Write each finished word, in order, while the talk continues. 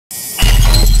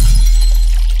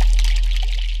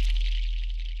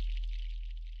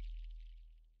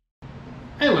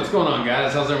going on,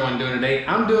 guys? How's everyone doing today?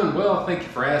 I'm doing well, thank you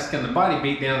for asking. The Body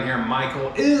Beat down here,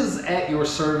 Michael, is at your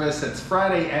service. It's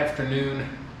Friday afternoon.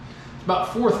 It's about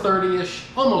 4:30ish,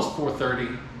 almost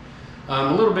 4:30.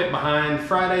 I'm a little bit behind.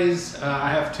 Fridays, I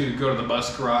have to go to the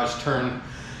bus garage, turn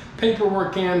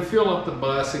paperwork in, fuel up the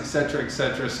bus, etc.,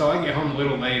 etc. So I get home a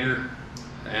little later,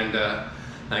 and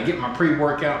I get my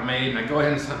pre-workout made, and I go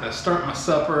ahead and start my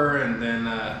supper, and then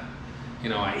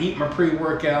I eat my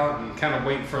pre-workout and kind of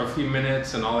wait for a few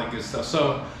minutes and all that good stuff.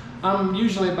 So I'm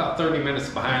usually about 30 minutes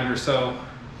behind or so.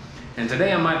 And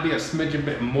today I might be a smidgen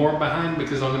bit more behind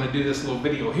because I'm going to do this little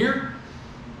video here.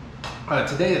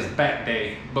 Today is back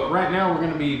day, but right now we're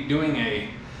going to be doing a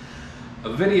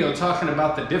video talking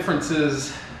about the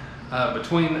differences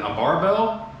between a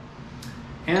barbell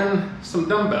and some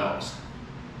dumbbells.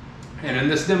 And in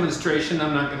this demonstration,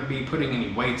 I'm not going to be putting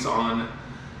any weights on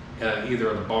either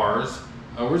of the bars.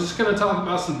 We're just going to talk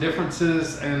about some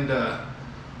differences and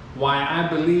why I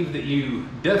believe that you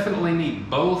definitely need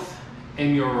both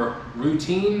in your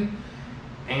routine,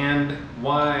 and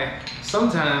why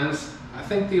sometimes I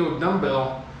think the old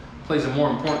dumbbell plays a more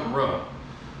important role.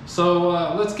 So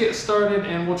let's get started,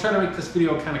 and we'll try to make this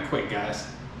video kind of quick, guys.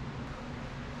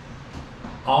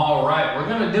 All right, we're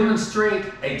going to demonstrate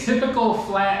a typical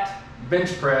flat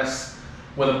bench press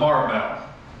with a barbell.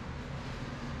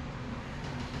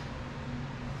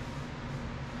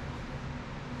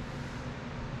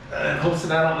 In hopes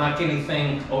that I don't knock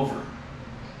anything over.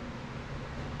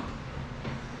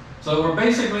 So we're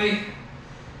basically,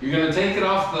 you're going to take it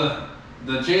off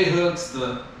the J-hooks,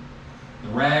 the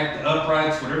rack, the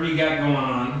uprights, whatever you got going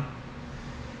on.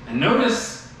 And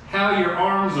notice how your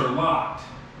arms are locked.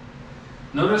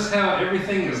 Notice how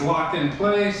everything is locked in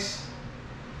place,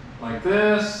 like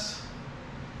this,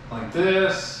 like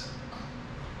this.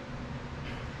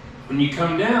 When you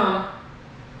come down,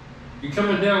 you're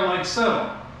coming down like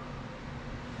so.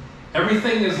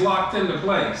 Everything is locked into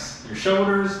place. Your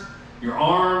shoulders, your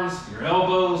arms, your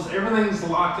elbows, everything's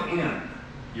locked in.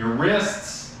 Your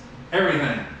wrists,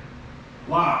 everything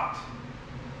locked.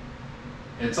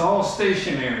 It's all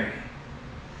stationary.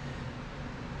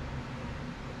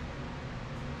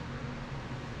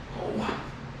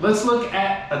 Let's look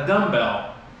at a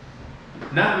dumbbell.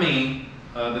 Not me,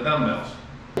 the dumbbells.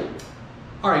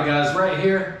 All right, guys, right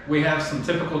here we have some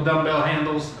typical dumbbell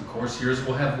handles. Of course, yours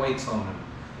will have weights on them,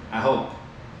 I hope.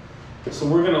 So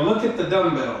we're going to look at the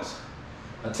dumbbells.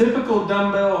 A typical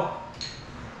dumbbell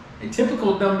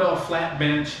flat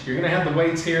bench. You're going to have the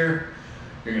weights here.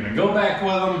 You're going to go back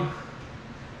with them.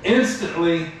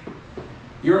 Instantly,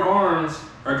 your arms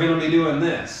are going to be doing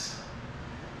this.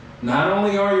 Not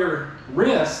only are your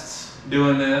wrists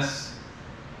doing this,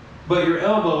 but your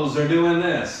elbows are doing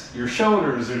this. Your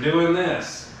shoulders are doing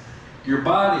this. Your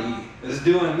body is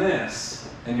doing this.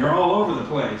 And you're all over the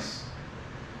place.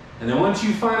 And then once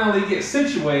you finally get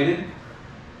situated,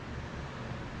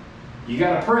 you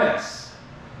gotta press.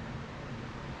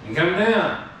 You come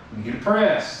down, you get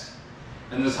pressed.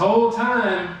 And this whole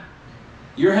time,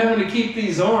 you're having to keep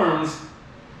these arms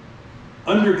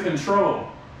under control.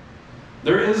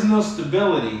 There is no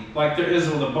stability like there is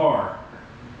with a bar.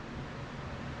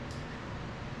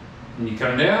 When you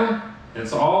come down,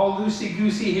 it's all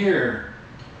loosey-goosey here.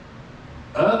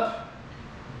 Up,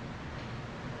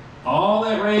 all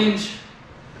that range.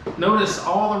 Notice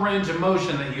all the range of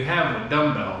motion that you have with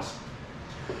dumbbells.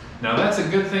 Now that's a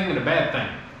good thing and a bad thing.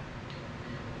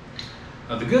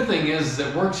 The good thing is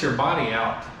it works your body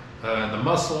out. The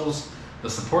muscles, the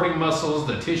supporting muscles,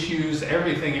 the tissues,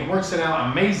 everything, it works it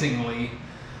out amazingly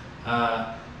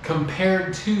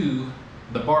compared to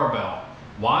the barbell.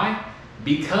 Why?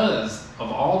 Because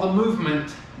of all the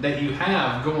movement that you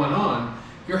have going on,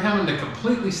 you're having to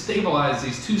completely stabilize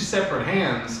these two separate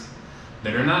hands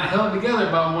that are not held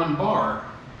together by one bar.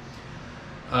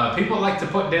 People like to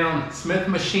put down Smith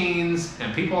machines,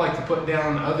 and people like to put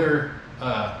down other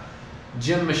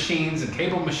gym machines and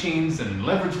cable machines and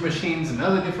leverage machines and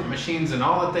other different machines, and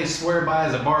all that they swear by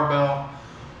is a barbell.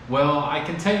 Well, I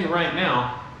can tell you right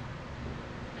now,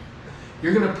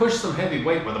 you're going to push some heavy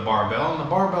weight with a barbell, and the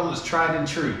barbell is tried and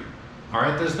true. All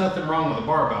right, there's nothing wrong with a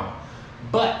barbell,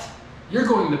 but you're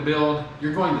going to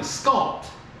sculpt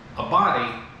a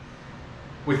body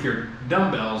with your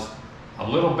dumbbells a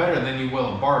little better than you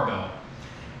will a barbell.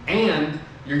 And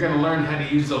you're going to learn how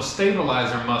to use those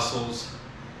stabilizer muscles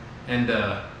and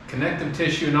connective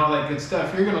tissue and all that good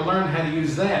stuff. You're going to learn how to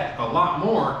use that a lot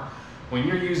more when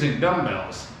you're using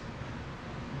dumbbells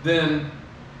than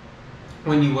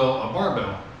when you will a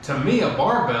barbell. To me, a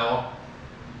barbell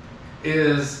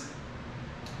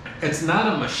it's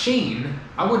not a machine.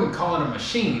 I wouldn't call it a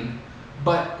machine,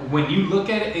 But when you look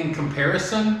at it in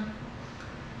comparison,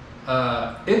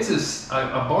 a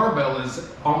barbell is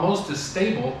almost as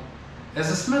stable as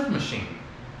a Smith machine.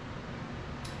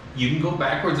 You can go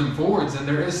backwards and forwards, and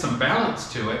there is some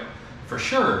balance to it, for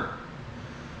sure.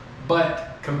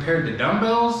 But compared to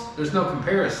dumbbells, there's no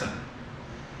comparison.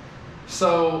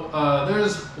 So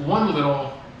there's one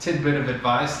little tidbit of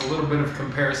advice, a little bit of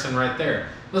comparison right there.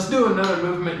 Let's do another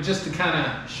movement just to kind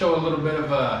of show a little bit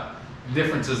of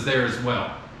differences there as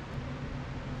well.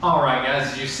 All right,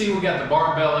 guys, as you see, we got the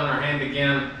barbell in our hand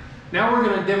again. Now we're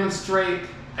going to demonstrate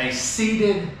a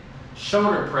seated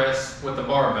shoulder press with the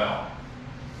barbell.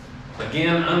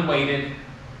 Again, unweighted.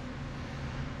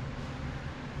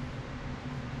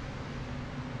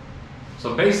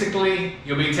 So basically,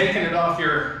 you'll be taking it off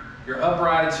your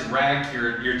uprights, your rack,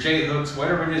 your J hooks,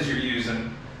 whatever it is you're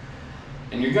using,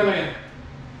 and you're going to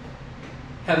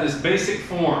have this basic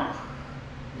form.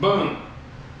 Boom.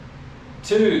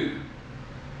 2.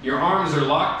 Your arms are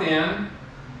locked in.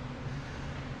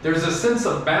 There's a sense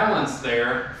of balance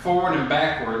there, forward and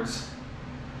backwards.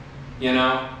 You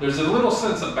know, there's a little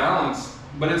sense of balance,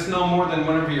 but it's no more than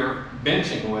whenever you're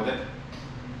benching with it.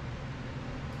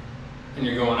 And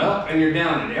you're going up and you're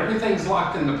down, and everything's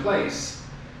locked into place.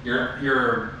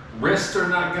 Your wrists are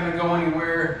not going to go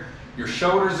anywhere. Your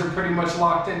shoulders are pretty much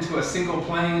locked into a single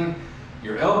plane.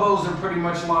 Your elbows are pretty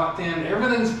much locked in.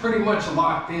 Everything's pretty much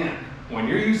locked in. When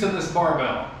you're using this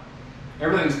barbell,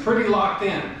 everything's pretty locked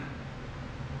in.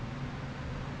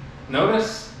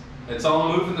 Notice, it's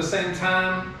all moving the same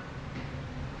time.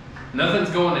 Nothing's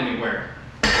going anywhere.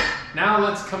 Now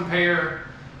let's compare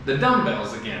the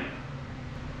dumbbells again.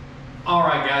 All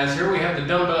right, guys, here we have the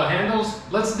dumbbell handles.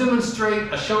 Let's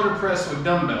demonstrate a shoulder press with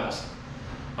dumbbells.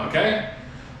 Okay?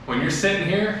 When you're sitting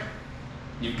here,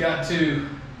 you've got to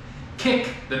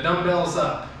kick the dumbbells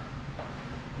up.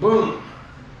 Boom.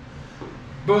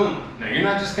 Boom. Now you're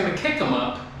not just going to kick them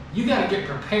up, you got to get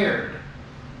prepared.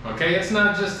 Okay, it's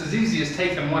not just as easy as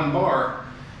taking one bar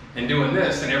and doing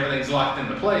this and everything's locked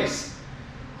into place.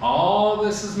 All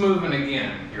this is moving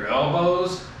again. Your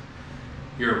elbows,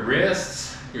 your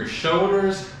wrists, your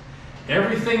shoulders,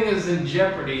 everything is in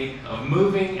jeopardy of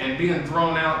moving and being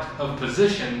thrown out of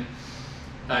position,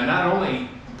 not only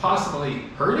possibly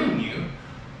hurting you,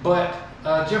 but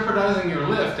jeopardizing your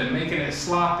lift and making it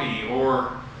sloppy,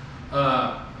 or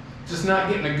just not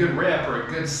getting a good rep or a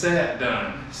good set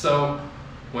done. So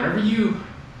whenever you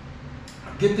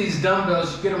get these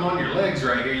dumbbells, you get them on your legs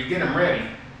right here, you get them ready.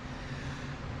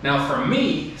 Now for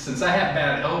me, since I have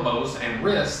bad elbows and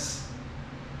wrists,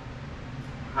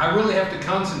 I really have to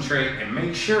concentrate and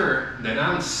make sure that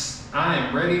I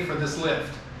am ready for this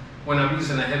lift when I'm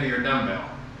using a heavier dumbbell.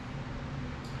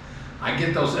 I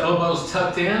get those elbows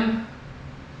tucked in.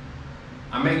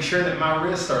 I make sure that my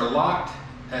wrists are locked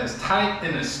as tight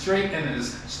and as straight and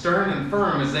as stern and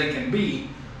firm as they can be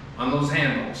on those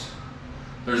handles.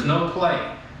 There's no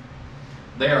play.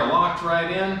 They are locked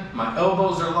right in. My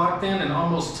elbows are locked in and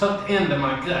almost tucked into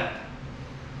my gut.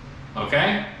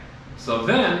 Okay? So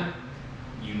then,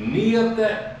 you knee up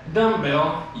that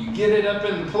dumbbell, you get it up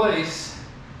in place,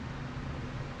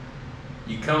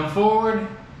 you come forward,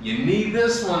 you knee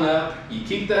this one up, you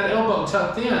keep that elbow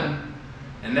tucked in,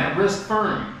 and that wrist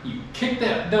firm. You kick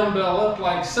that dumbbell up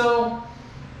like so,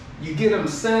 you get them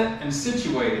set and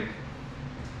situated.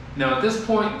 Now at this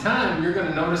point in time, you're going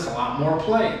to notice a lot more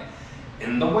play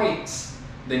in the weights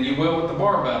than you will with the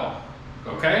barbell,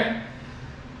 okay?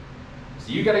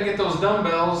 So you got to get those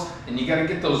dumbbells, and you got to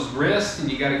get those wrists,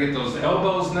 and you got to get those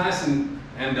elbows nice and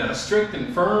strict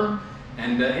and firm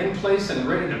and in place and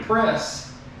ready to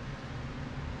press,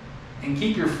 and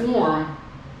keep your form,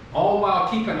 all while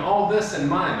keeping all this in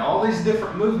mind, all these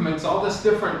different movements, all these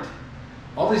different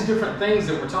things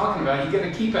that we're talking about. You got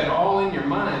to keep it all in your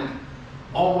mind,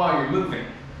 all while you're moving.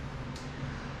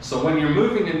 So when you're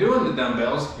moving and doing the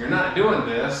dumbbells, you're not doing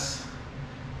this,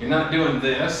 you're not doing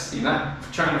this, you're not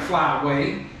trying to fly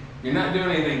away, you're not doing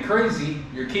anything crazy.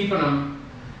 You're keeping them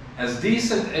as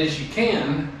decent as you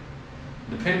can,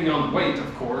 depending on the weight,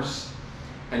 of course,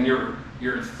 and you're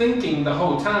thinking the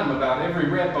whole time about every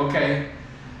rep. Okay,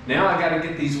 now I got to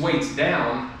get these weights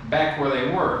down back where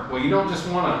they were. Well, you don't just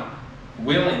want to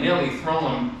willy-nilly throw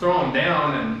them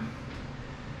down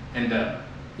and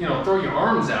throw your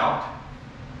arms out.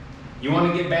 You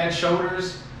want to get bad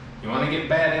shoulders, you want to get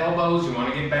bad elbows, you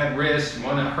want to get bad wrists, you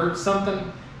want to hurt something,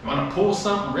 you want to pull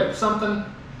something, rip something,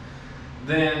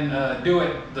 then do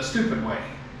it the stupid way.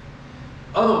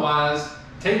 Otherwise,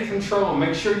 take control,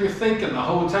 make sure you're thinking the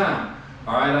whole time.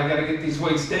 All right, I got to get these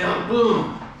weights down,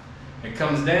 boom. It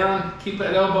comes down, keep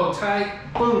that elbow tight,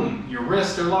 boom. Your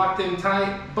wrists are locked in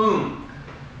tight, boom.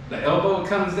 the elbow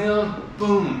comes down,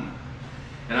 boom.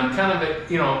 And I'm kind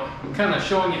of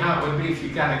showing you how it would be if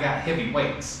you kind of got heavy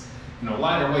weights. You know,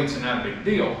 lighter weights are not a big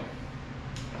deal,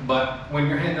 but when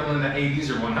you're handling the 80s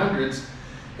or 100s,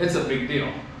 it's a big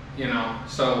deal, you know.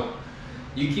 So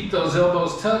you keep those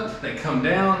elbows tucked, they come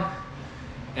down,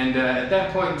 and at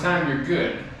that point in time, you're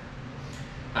good.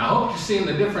 I hope you're seeing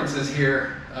the differences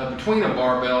here between a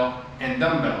barbell and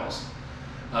dumbbells.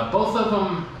 Both of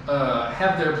them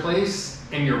have their place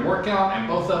in your workout, and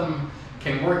both of them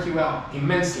can work you out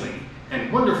immensely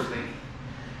and wonderfully.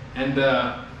 And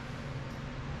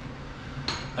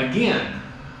again,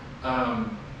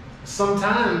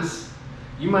 sometimes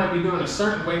you might be doing a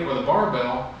certain weight with a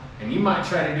barbell, and you might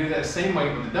try to do that same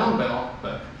weight with a dumbbell,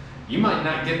 but you might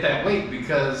not get that weight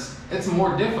because it's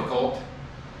more difficult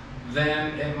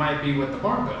than it might be with the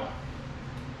barbell,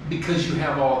 because you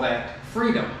have all that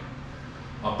freedom.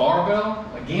 A barbell,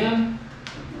 again,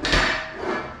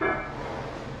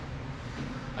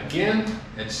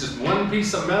 it's just one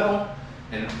piece of metal,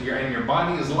 and your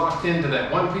body is locked into that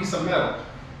one piece of metal.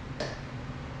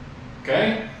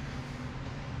 Okay?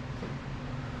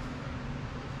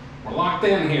 We're locked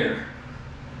in here.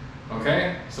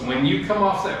 Okay? So when you come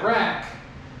off that rack,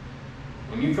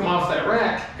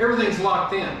 everything's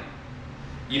locked in.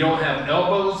 You don't have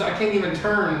elbows. I can't even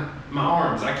turn my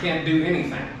arms. I can't do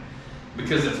anything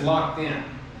because it's locked in.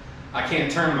 I can't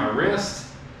turn my wrist.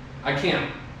 I can't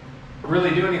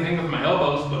really do anything with my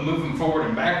elbows but move them forward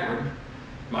and backward.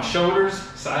 My shoulders,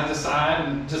 side to side,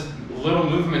 and just little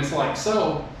movements like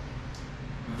so.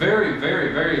 Very,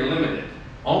 very, very limited.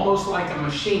 Almost like a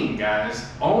machine, guys.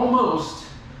 Almost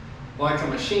like a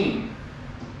machine.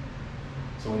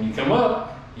 So when you come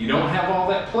up, you don't have all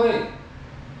that play.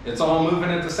 It's all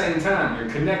moving at the same time.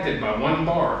 You're connected by one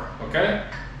bar, okay?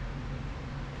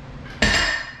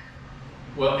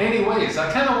 Well, anyways,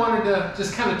 I kind of wanted to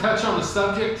just kind of touch on the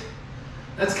subject.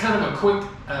 That's kind of a quick,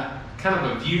 kind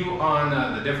of a view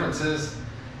on the differences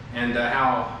and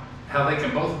how they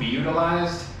can both be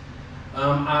utilized.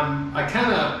 I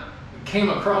kind of came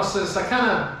across this. I kind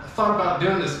of thought about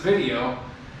doing this video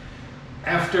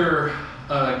after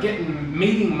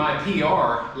meeting my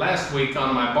PR last week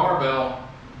on my barbell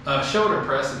shoulder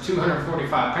press of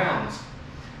 245 pounds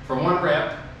for one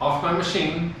rep off my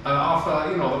machine, off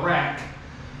the rack.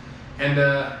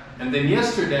 And then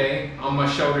yesterday on my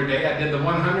shoulder day, I did the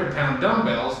 100-pound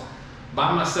dumbbells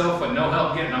by myself with no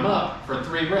help getting them up for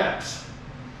 3 reps.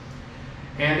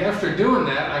 And after doing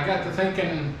that, I got to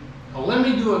thinking, well, let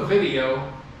me do a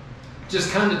video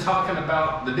just kind of talking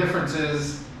about the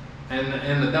differences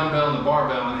in the dumbbell and the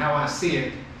barbell and how I see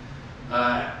it,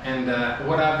 and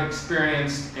what I've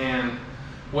experienced and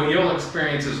what you'll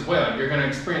experience as well. You're going to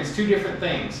experience 2 different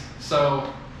things.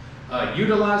 So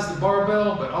utilize the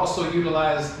barbell, but also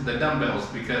utilize the dumbbells,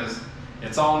 because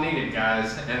it's all needed,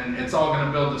 guys, and it's all going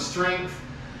to build the strength.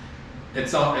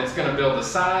 It's going to build the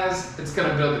size. It's going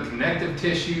to build the connective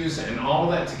tissues, and all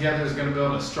that together is going to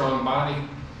build a strong body.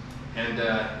 And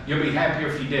you'll be happier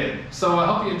if you did. So I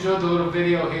hope you enjoyed the little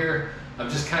video here of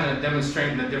just kind of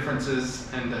demonstrating the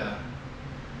differences and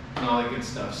all that good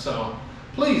stuff. So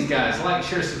please, guys, like,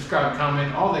 share, subscribe,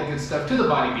 comment, all that good stuff to the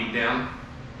Body Beatdown.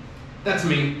 That's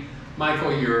me,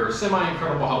 Michael, your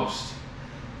semi-incredible host.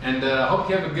 And hope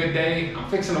you have a good day. I'm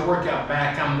fixing to work out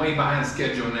back. I'm way behind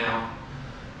schedule now.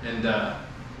 And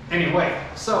anyway,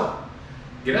 so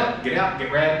get up, get out,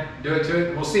 get rad, do it to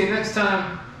it. We'll see you next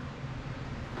time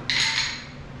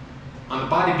on the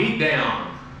Body Beatdown.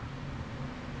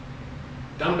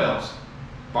 Dumbbells,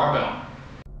 barbell.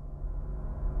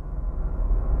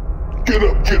 Get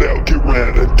up, get out, get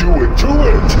rad, and do it to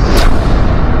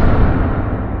it.